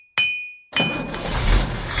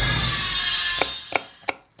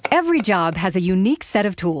Every job has a unique set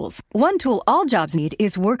of tools. One tool all jobs need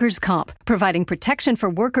is workers' comp, providing protection for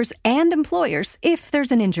workers and employers if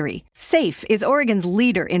there's an injury. SAFE is Oregon's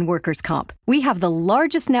leader in workers' comp. We have the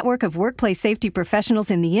largest network of workplace safety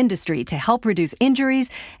professionals in the industry to help reduce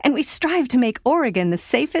injuries, and we strive to make Oregon the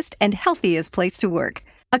safest and healthiest place to work.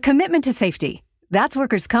 A commitment to safety. That's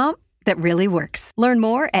workers' comp that really works. Learn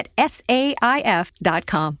more at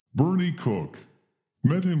SAIF.com. Bernie Cook.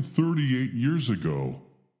 Met him 38 years ago.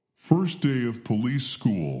 First day of police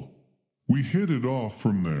school. We hit it off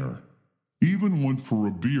from there. Even went for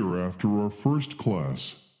a beer after our first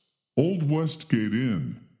class. Old Westgate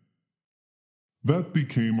Inn. That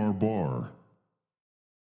became our bar.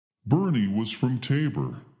 Bernie was from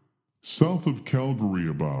Tabor, south of Calgary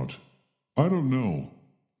about, I don't know,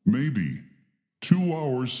 maybe 2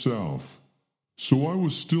 hours south. So I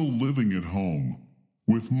was still living at home,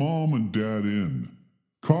 with Mom and Dad in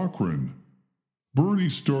Cochrane. Bernie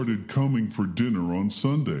started coming for dinner on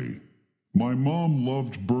Sunday. My mom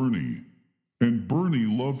loved Bernie, and Bernie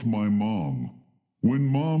loved my mom. When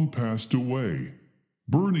Mom passed away,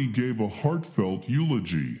 Bernie gave a heartfelt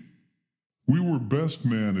eulogy. We were best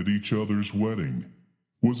man at each other's wedding.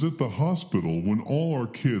 Was at the hospital when all our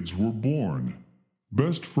kids were born.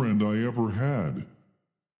 Best friend I ever had.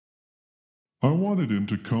 I wanted him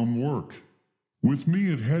to come work with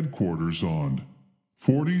me at headquarters on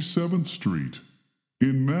 47th Street.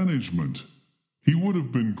 In management, he would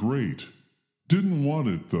have been great. Didn't want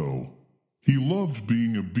it though. He loved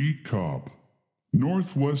being a beat cop.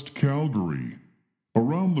 Northwest Calgary,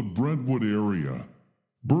 around the Brentwood area.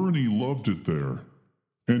 Bernie loved it there.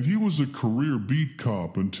 And he was a career beat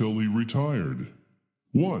cop until he retired.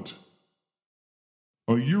 What?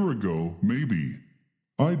 A year ago, maybe.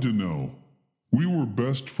 I dunno. We were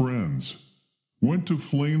best friends. Went to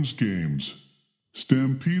Flames games.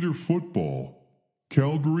 Stampeder football.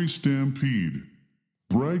 Calgary Stampede,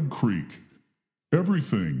 Bragg Creek,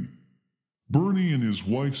 everything. Bernie and his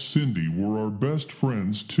wife Cindy were our best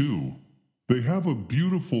friends too. They have a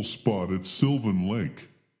beautiful spot at Sylvan Lake.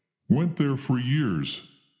 Went there for years.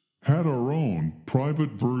 Had our own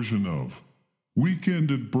private version of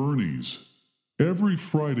Weekend at Bernie's. Every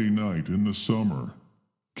Friday night in the summer.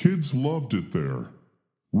 Kids loved it there.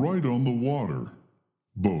 Right on the water.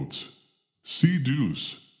 Boats. Sea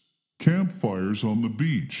deuce. Campfires on the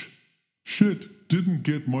beach. Shit didn't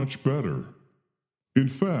get much better. In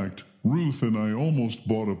fact, Ruth and I almost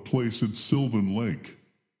bought a place at Sylvan Lake.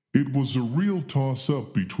 It was a real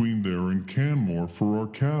toss-up between there and Canmore for our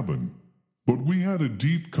cabin. But we had a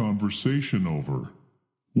deep conversation over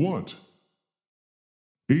what?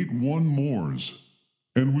 8-1 Moors.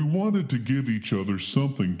 And we wanted to give each other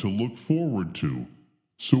something to look forward to.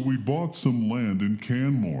 So we bought some land in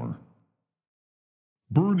Canmore.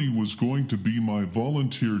 Bernie was going to be my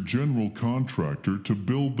volunteer general contractor to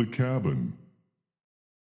build the cabin.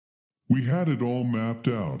 We had it all mapped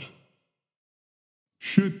out.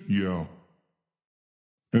 Shit, yeah.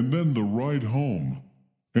 And then the ride home.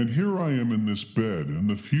 And here I am in this bed and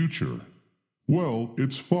the future. Well,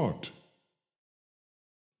 it's fucked.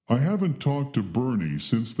 I haven't talked to Bernie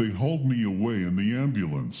since they hauled me away in the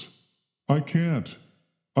ambulance. I can't.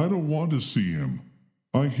 I don't want to see him.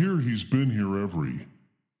 I hear he's been here every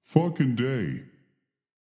fucking day.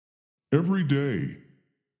 Every day.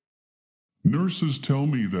 Nurses tell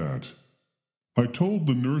me that. I told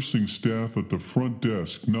the nursing staff at the front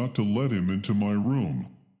desk not to let him into my room.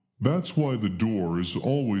 That's why the door is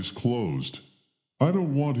always closed. I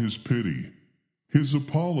don't want his pity, his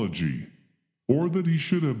apology, or that he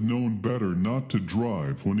should have known better not to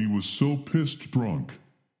drive when he was so pissed drunk.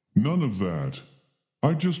 None of that.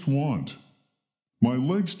 I just want my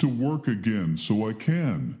legs to work again so I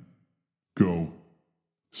can go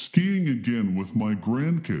skiing again with my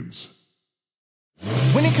grandkids.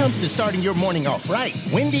 When it comes to starting your morning off right,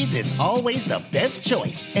 Wendy's is always the best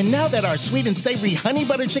choice. And now that our sweet and savory honey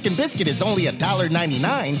butter chicken biscuit is only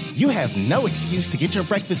 $1.99, you have no excuse to get your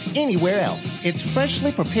breakfast anywhere else. It's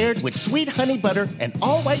freshly prepared with sweet honey butter and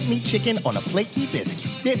all-white meat chicken on a flaky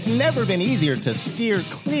biscuit. It's never been easier to steer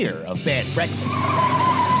clear of bad breakfast.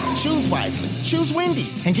 Choose wisely. Choose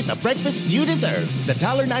Wendy's and get the breakfast you deserve. The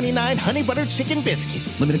 $1.99 honey butter chicken biscuit.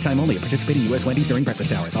 Limited time only at participating U.S. Wendy's during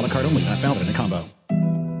breakfast hours. A la carte only, not valid in a combo.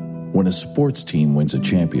 When a sports team wins a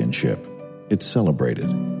championship, it's celebrated.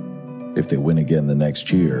 If they win again the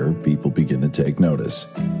next year, people begin to take notice.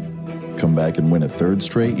 Come back and win a third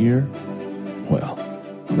straight year? Well,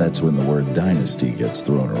 that's when the word dynasty gets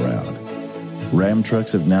thrown around. Ram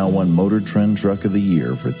trucks have now won Motor Trend Truck of the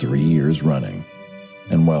Year for 3 years running.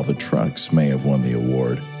 And while the trucks may have won the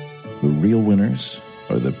award, the real winners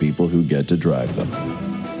are the people who get to drive them.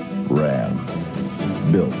 Ram.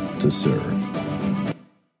 Built to serve.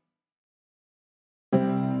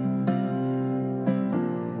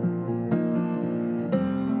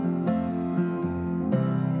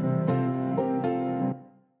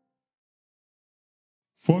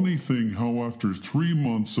 Funny thing how after 3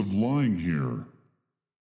 months of lying here,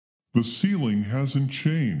 the ceiling hasn't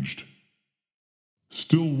changed.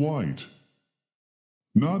 Still white.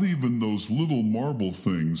 Not even those little marble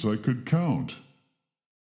things I could count.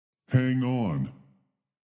 Hang on.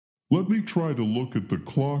 Let me try to look at the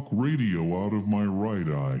clock radio out of my right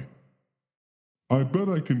eye. I bet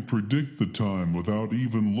I can predict the time without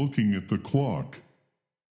even looking at the clock.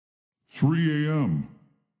 3 a.m.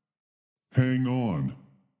 Hang on.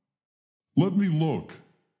 Let me look.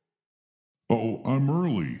 Oh, I'm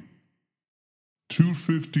early.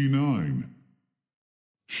 2:59.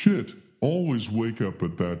 Shit, always wake up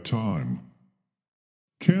at that time.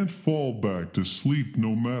 Can't fall back to sleep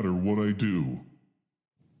no matter what I do.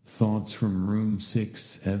 Thoughts from room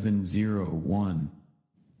 6701.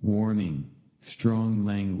 Warning, strong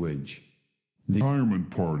language. The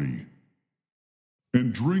Retirement party.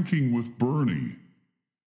 And drinking with Bernie.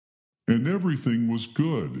 And everything was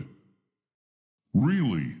good.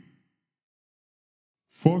 Really.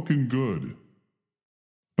 Fucking good.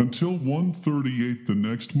 Until 1:38 the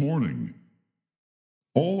next morning.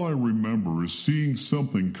 All I remember is seeing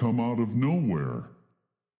something come out of nowhere.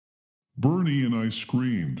 Bernie and I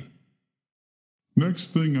screamed. Next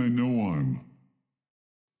thing I know, I'm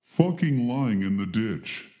fucking lying in the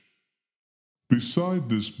ditch. Beside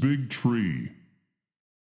this big tree.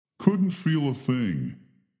 Couldn't feel a thing.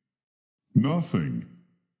 Nothing.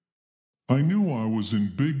 I knew I was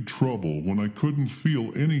in big trouble when I couldn't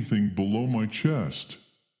feel anything below my chest.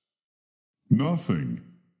 Nothing.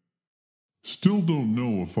 Still don't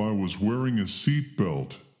know if I was wearing a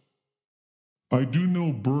seatbelt. I do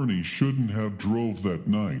know Bernie shouldn't have drove that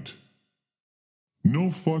night. No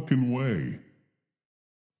fucking way.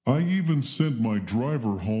 I even sent my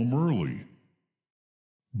driver home early.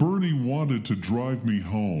 Bernie wanted to drive me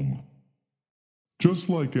home. Just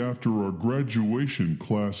like after our graduation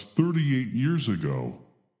class 38 years ago.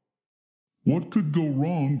 What could go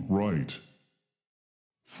wrong, right?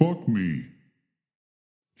 Fuck me.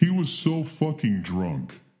 He was so fucking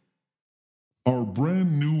drunk. Our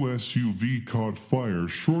brand new SUV caught fire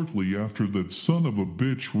shortly after that son of a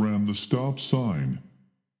bitch ran the stop sign.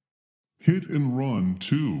 Hit and run,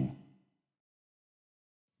 too.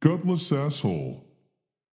 Gutless asshole.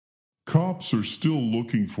 Cops are still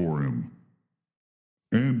looking for him.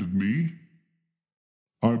 And me?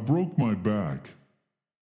 I broke my back.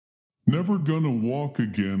 Never gonna walk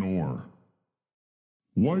again or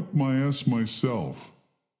wipe my ass myself.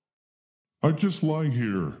 I just lie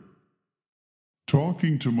here,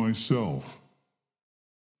 talking to myself.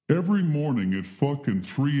 Every morning at fucking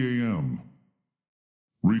 3 a.m.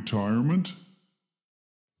 Retirement?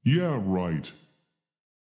 Yeah, right.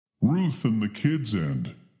 Ruth and the kids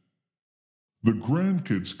and the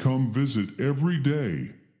grandkids come visit every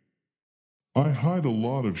day. I hide a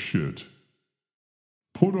lot of shit.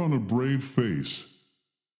 Put on a brave face.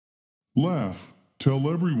 Laugh, tell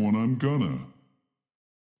everyone I'm gonna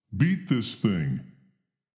beat this thing.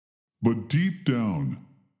 But deep down,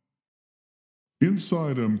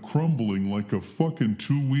 inside I'm crumbling like a fucking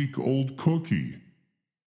 2-week-old cookie.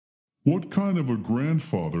 What kind of a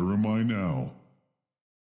grandfather am I now?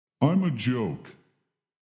 I'm a joke.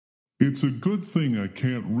 It's a good thing I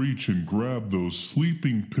can't reach and grab those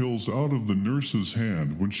sleeping pills out of the nurse's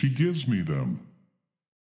hand when she gives me them.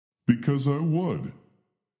 Because I would.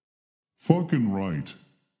 Fucking right.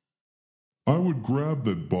 I would grab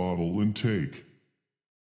that bottle and take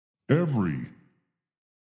every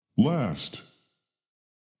last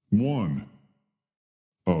one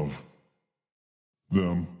of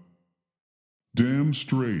them. Damn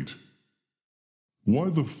straight. Why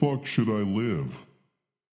the fuck should I live?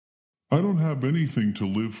 I don't have anything to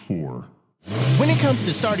live for. When it comes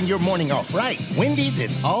to starting your morning off right, Wendy's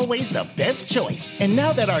is always the best choice. And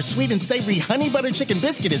now that our sweet and savory honey butter chicken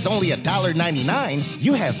biscuit is only $1.99,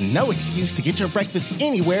 you have no excuse to get your breakfast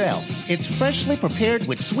anywhere else. It's freshly prepared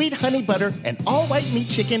with sweet honey butter and all white meat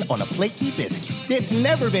chicken on a flaky biscuit. It's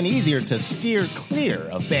never been easier to steer clear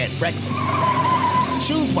of bad breakfast.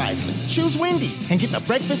 Choose wisely. Choose Wendy's and get the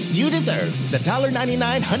breakfast you deserve. The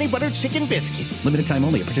 $1.99 honey butter chicken biscuit. Limited time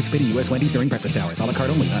only at participating U.S. Wendy's during breakfast hours. A la carte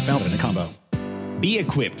only. Not valid in a combo. Be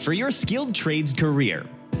equipped for your skilled trades career.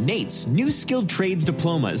 NATE's new skilled trades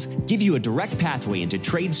diplomas give you a direct pathway into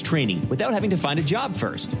trades training without having to find a job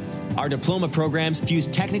first. Our diploma programs fuse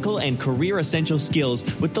technical and career essential skills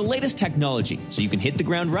with the latest technology so you can hit the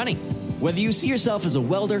ground running. Whether you see yourself as a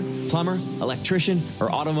welder, plumber, electrician,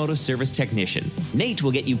 or automotive service technician, Nate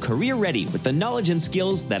will get you career ready with the knowledge and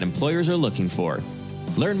skills that employers are looking for.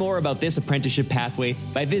 Learn more about this apprenticeship pathway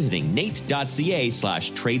by visiting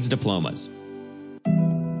nate.ca/tradesdiplomas.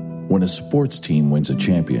 When a sports team wins a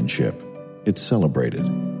championship, it's celebrated.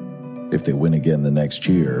 If they win again the next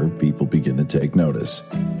year, people begin to take notice.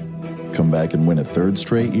 Come back and win a third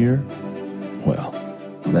straight year? Well,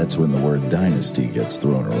 that's when the word dynasty gets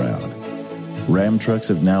thrown around. Ram trucks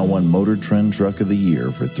have now won Motor Trend Truck of the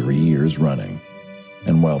Year for 3 years running.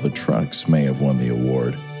 And while the trucks may have won the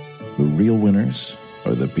award, the real winners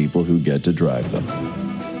are the people who get to drive them.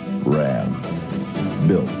 Ram,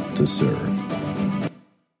 built to serve.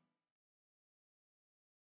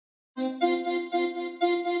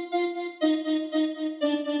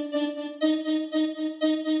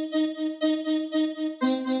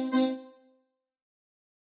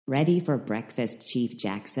 Ready for breakfast, Chief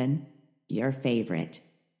Jackson? Your favorite.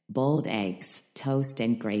 Boiled eggs, toast,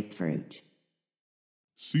 and grapefruit.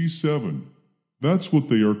 C7. That's what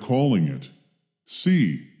they are calling it.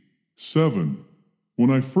 C7. When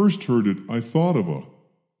I first heard it, I thought of a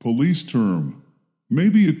police term.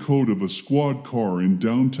 Maybe a code of a squad car in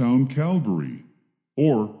downtown Calgary.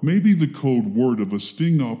 Or maybe the code word of a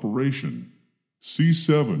sting operation.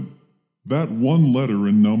 C7. That one letter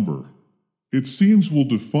and number. It seems will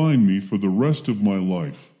define me for the rest of my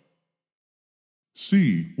life.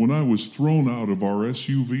 C. When I was thrown out of our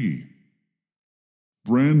SUV.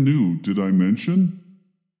 Brand new, did I mention?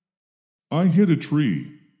 I hit a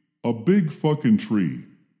tree. A big fucking tree.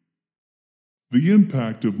 The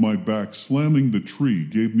impact of my back slamming the tree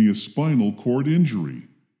gave me a spinal cord injury.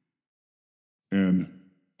 And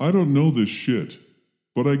I don't know this shit,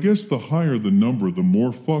 but I guess the higher the number, the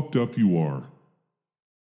more fucked up you are.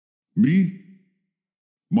 Me?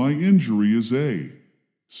 My injury is a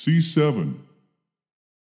C7.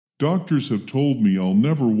 Doctors have told me I'll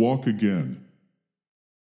never walk again.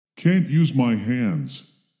 Can't use my hands.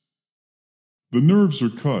 The nerves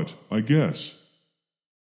are cut, I guess.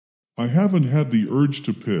 I haven't had the urge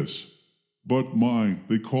to piss, but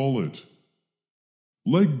they call it.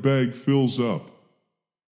 Leg bag fills up.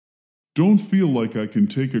 Don't feel like I can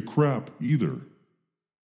take a crap either.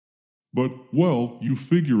 But, well, you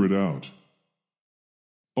figure it out.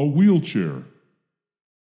 A wheelchair.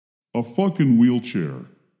 A fucking wheelchair.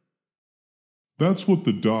 That's what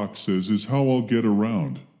the doc says is how I'll get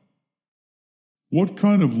around. What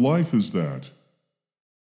kind of life is that?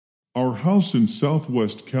 Our house in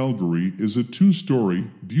southwest Calgary is a 2-story,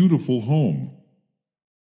 beautiful home.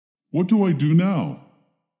 What do I do now?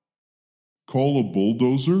 Call a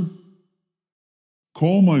bulldozer?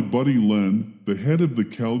 Call my buddy Len, the head of the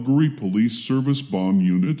Calgary Police Service bomb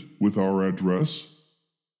unit, with our address?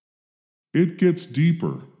 It gets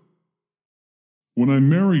deeper. When I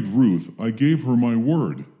married Ruth, I gave her my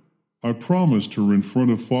word. I promised her in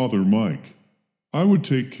front of Father Mike I would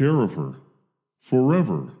take care of her.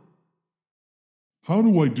 Forever. How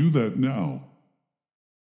do I do that now?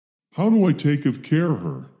 How do I take of care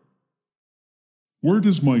her? Where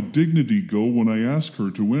does my dignity go when I ask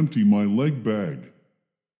her to empty my leg bag?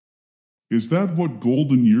 Is that what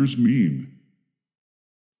golden years mean?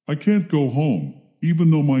 I can't go home,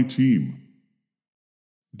 even though my team.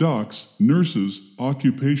 Docs, nurses,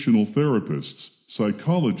 occupational therapists,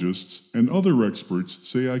 psychologists, and other experts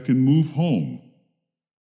say I can move home.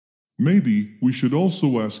 Maybe we should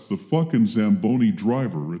also ask the fucking Zamboni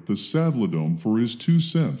driver at the Saddledome for his 2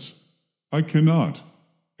 cents. I cannot,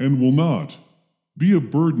 and will not, be a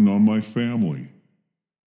burden on my family.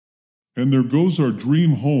 And there goes our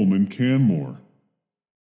dream home in Canmore.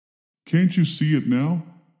 Can't you see it now?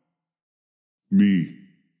 Me,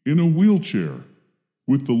 in a wheelchair,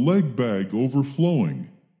 with the leg bag overflowing,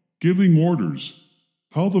 giving orders.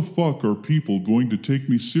 How the fuck are people going to take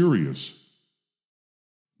me serious?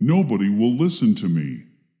 Nobody will listen to me.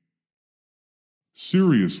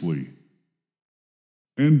 Seriously.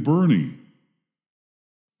 And Bernie.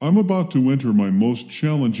 I'm about to enter my most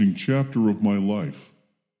challenging chapter of my life,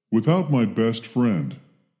 without my best friend,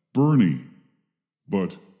 Bernie.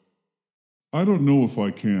 But I don't know if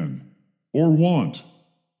I can, or want,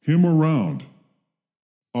 him around.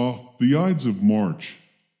 The Ides of March.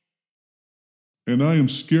 And I am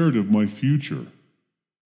scared of my future.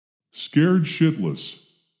 Scared shitless.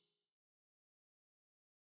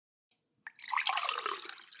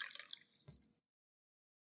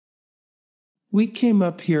 We came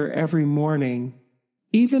up here every morning,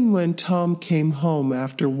 even when Tom came home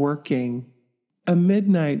after working a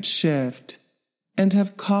midnight shift, and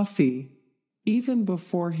have coffee, even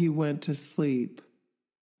before he went to sleep.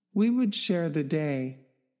 We would share the day,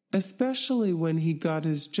 especially when he got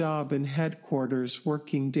his job in headquarters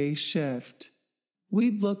working day shift.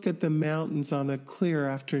 We'd look at the mountains on a clear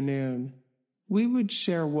afternoon. We would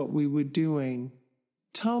share what we were doing.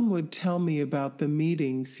 Tom would tell me about the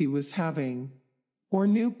meetings he was having, or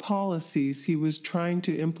new policies he was trying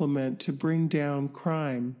to implement to bring down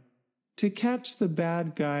crime, to catch the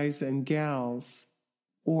bad guys and gals,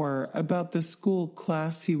 or about the school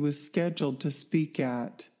class he was scheduled to speak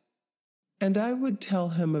at. And I would tell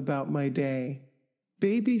him about my day,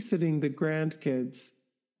 babysitting the grandkids,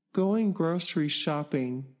 going grocery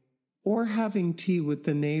shopping, or having tea with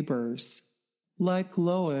the neighbors, like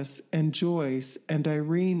Lois and Joyce and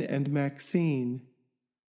Irene and Maxine.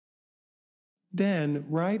 Then,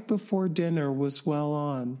 right before dinner was well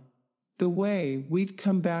on, the way we'd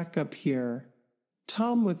come back up here,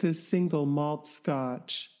 Tom with his single malt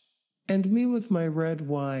scotch, and me with my red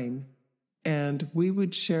wine, and we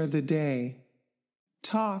would share the day,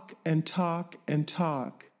 talk and talk and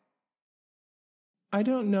talk. I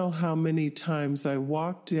don't know how many times I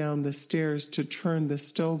walked down the stairs to turn the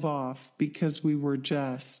stove off because we were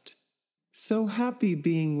just so happy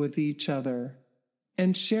being with each other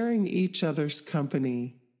and sharing each other's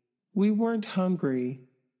company. We weren't hungry,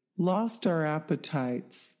 lost our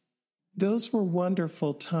appetites. Those were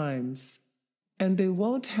wonderful times, and they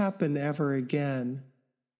won't happen ever again.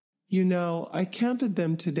 You know, I counted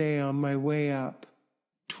them today on my way up.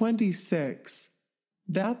 26.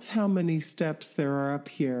 That's how many steps there are up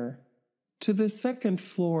here, to the second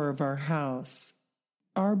floor of our house,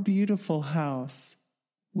 our beautiful house.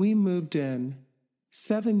 We moved in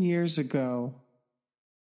 7 years ago.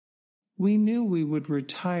 We knew we would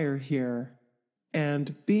retire here,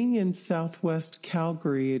 and being in southwest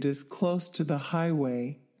Calgary, it is close to the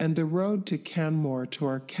highway and the road to Canmore to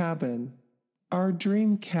our cabin, our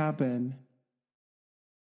dream cabin.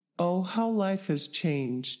 Oh, how life has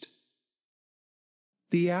changed.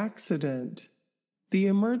 The accident, the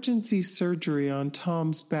emergency surgery on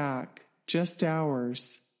Tom's back, just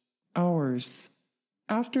hours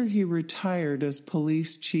after he retired as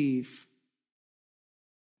police chief.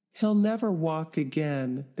 He'll never walk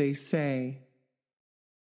again, they say.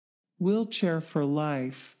 Wheelchair for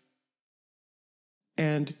life.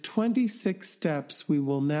 And 26 steps we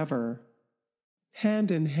will never,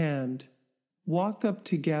 hand in hand, walk up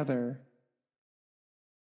together.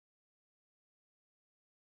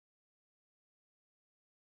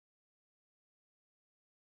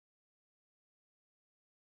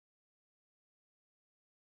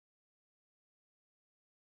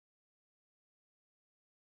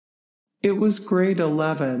 It was grade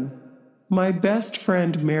 11. My best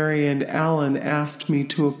friend Mary and Alan asked me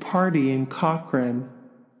to a party in Cochrane.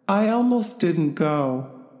 I almost didn't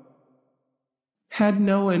go. Had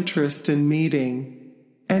no interest in meeting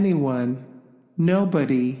anyone.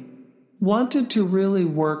 Nobody. Wanted to really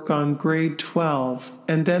work on grade 12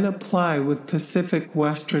 and then apply with Pacific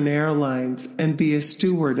Western Airlines and be a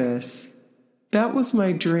stewardess. That was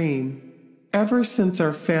my dream, ever since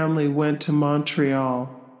our family went to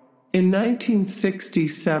Montreal. In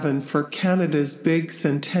 1967, for Canada's big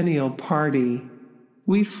centennial party,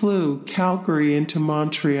 we flew Calgary into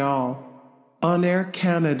Montreal on Air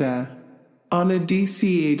Canada on a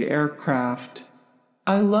DC-8 aircraft.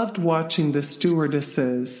 I loved watching the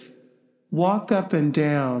stewardesses walk up and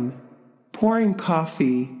down, pouring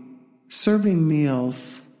coffee, serving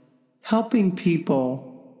meals, helping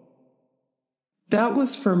people. That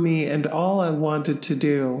was for me and all I wanted to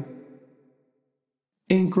do.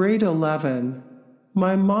 In grade 11,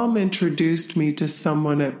 my mom introduced me to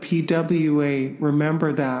someone at PWA,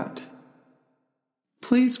 remember that?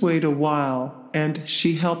 Please wait a while, and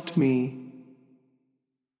she helped me.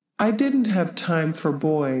 I didn't have time for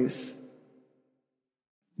boys.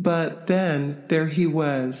 But then, there he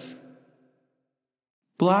was.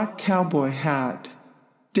 Black cowboy hat,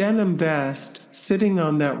 denim vest, sitting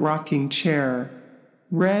on that rocking chair,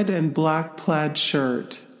 red and black plaid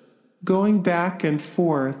shirt. Going back and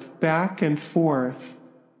forth,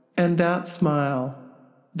 and that smile,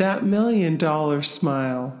 that $1 million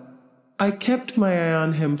smile. I kept my eye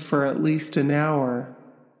on him for at least an hour,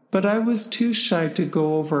 but I was too shy to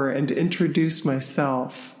go over and introduce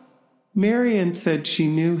myself. Marian said she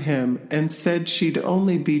knew him and said she'd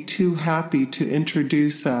only be too happy to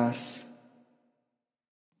introduce us.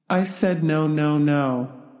 I said no.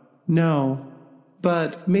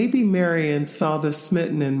 But maybe Marian saw the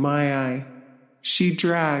smitten in my eye. She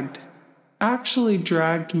actually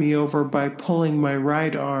dragged me over by pulling my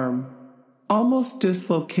right arm, almost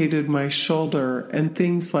dislocated my shoulder and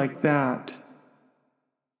things like that.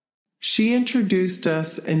 She introduced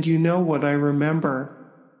us, and you know what I remember?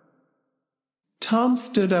 Tom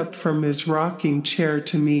stood up from his rocking chair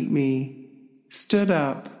to meet me. Stood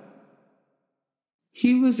up.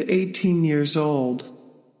 He was 18 years old.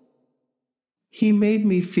 He made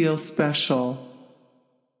me feel special.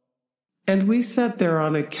 And we sat there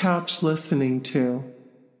on a couch listening to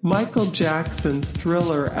Michael Jackson's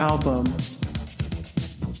Thriller album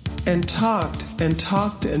and talked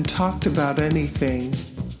about anything.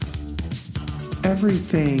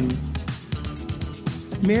 Everything.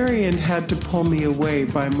 Marion had to pull me away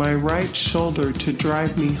by my right shoulder to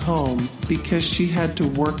drive me home because she had to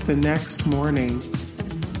work the next morning.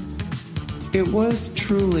 It was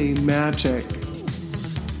truly magic.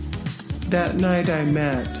 That night I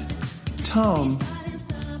met Tom.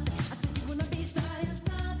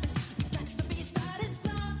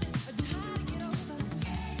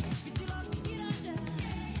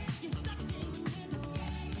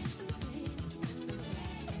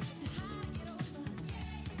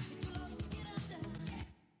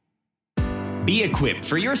 Be equipped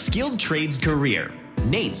for your skilled trades career.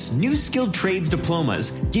 NAIT's new skilled trades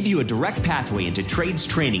diplomas give you a direct pathway into trades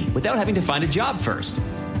training without having to find a job first.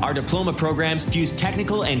 Our diploma programs fuse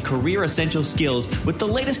technical and career essential skills with the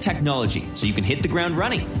latest technology so you can hit the ground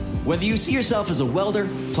running. Whether you see yourself as a welder,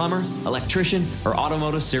 plumber, electrician, or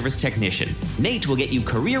automotive service technician, NAIT will get you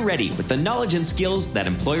career ready with the knowledge and skills that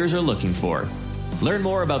employers are looking for. Learn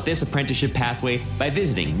more about this apprenticeship pathway by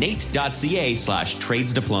visiting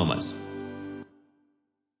nait.ca/tradesdiplomas.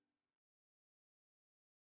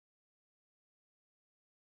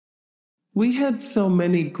 We had so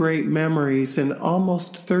many great memories in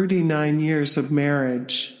almost 39 years of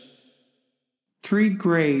marriage. 3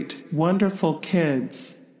 great, wonderful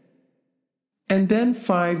kids. And then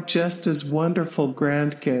 5 just as wonderful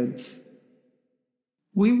grandkids.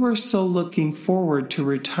 We were so looking forward to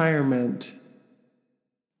retirement.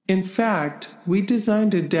 In fact, we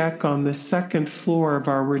designed a deck on the 2nd floor of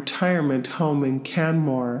our retirement home in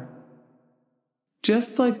Canmore.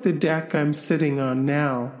 Just like the deck I'm sitting on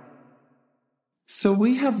now. So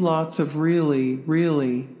we have lots of really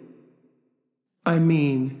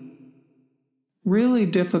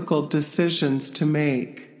difficult decisions to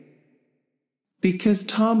make. Because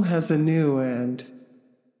Tom has a new and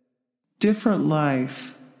different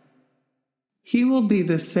life. He will be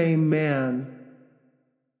the same man.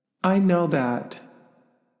 I know that.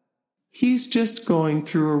 He's just going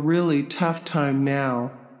through a really tough time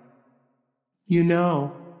now. You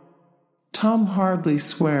know, Tom hardly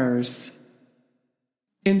swears.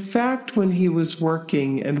 In fact, when he was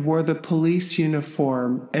working and wore the police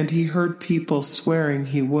uniform and he heard people swearing,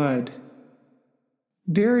 he would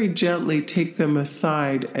very gently take them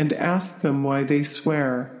aside and ask them why they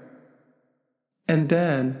swear. And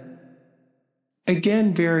then,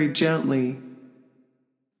 again very gently,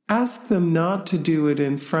 ask them not to do it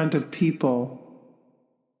in front of people.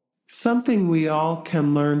 Something we all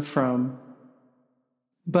can learn from.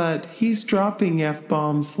 But he's dropping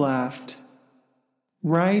F-bombs left,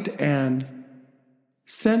 right and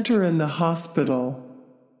center in the hospital.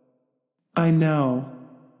 I know.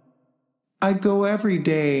 I go every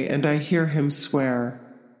day and I hear him swear.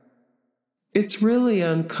 It's really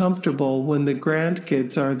uncomfortable when the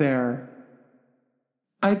grandkids are there.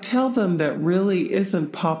 I tell them that really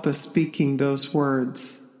isn't Papa speaking those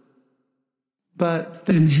words. But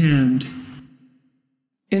in hand,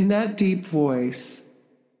 in that deep voice,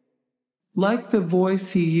 like the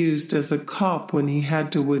voice he used as a cop when he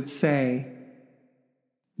would say,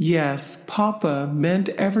 yes, Papa meant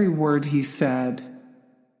every word he said.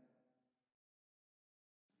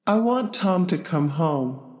 I want Tom to come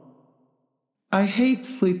home. I hate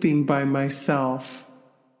sleeping by myself.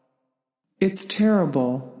 It's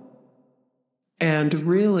terrible. And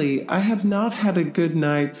really, I have not had a good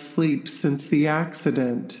night's sleep since the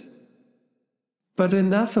accident. But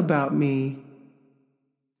enough about me.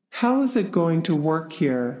 How is it going to work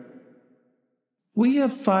here? We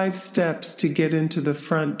have 5 steps to get into the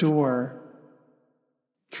front door.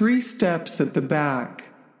 3 steps at the back.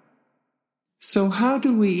 So how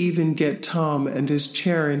do we even get Tom and his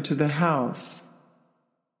chair into the house?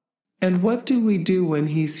 And what do we do when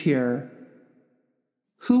he's here?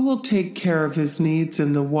 Who will take care of his needs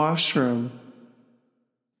in the washroom?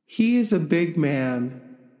 He is a big man.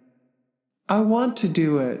 I want to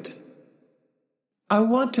do it. I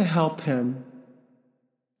want to help him.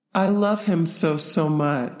 I love him so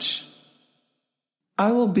much.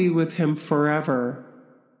 I will be with him forever.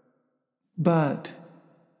 But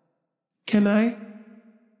can I?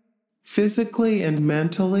 Physically and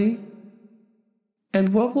mentally?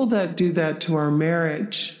 And what will that do to our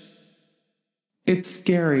marriage? It's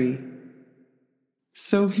scary.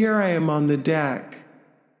 So here I am on the deck,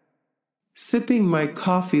 sipping my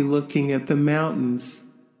coffee looking at the mountains.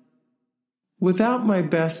 Without my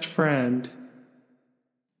best friend,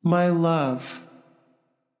 my love,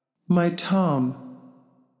 my Tom.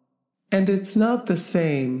 And it's not the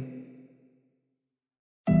same.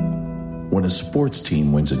 When a sports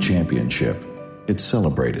team wins a championship, it's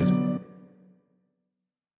celebrated.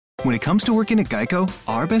 When it comes to working at Geico,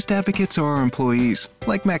 our best advocates are our employees,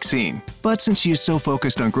 like Maxine. But since she is so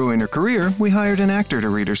focused on growing her career, we hired an actor to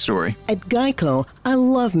read her story. At Geico, I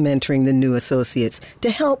love mentoring the new associates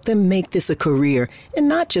to help them make this a career and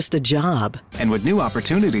not just a job. And with new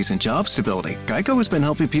opportunities and job stability, Geico has been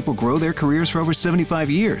helping people grow their careers for over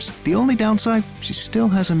 75 years. The only downside, she still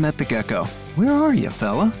hasn't met the gecko. Where are you,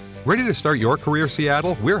 fella? Ready to start your career,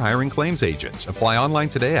 Seattle? We're hiring claims agents. Apply online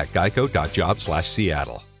today at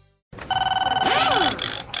geico.job/Seattle.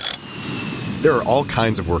 There are all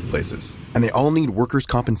kinds of workplaces, and they all need workers'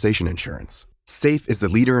 compensation insurance. SAFE is the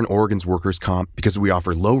leader in Oregon's workers' comp because we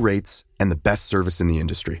offer low rates and the best service in the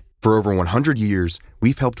industry. For over 100 years,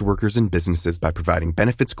 we've helped workers and businesses by providing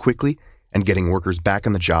benefits quickly and getting workers back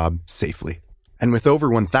on the job safely. And with over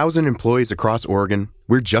 1,000 employees across Oregon,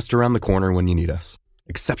 we're just around the corner when you need us.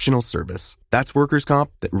 Exceptional service. That's workers'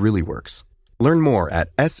 comp that really works. Learn more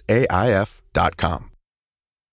at SAIF.com.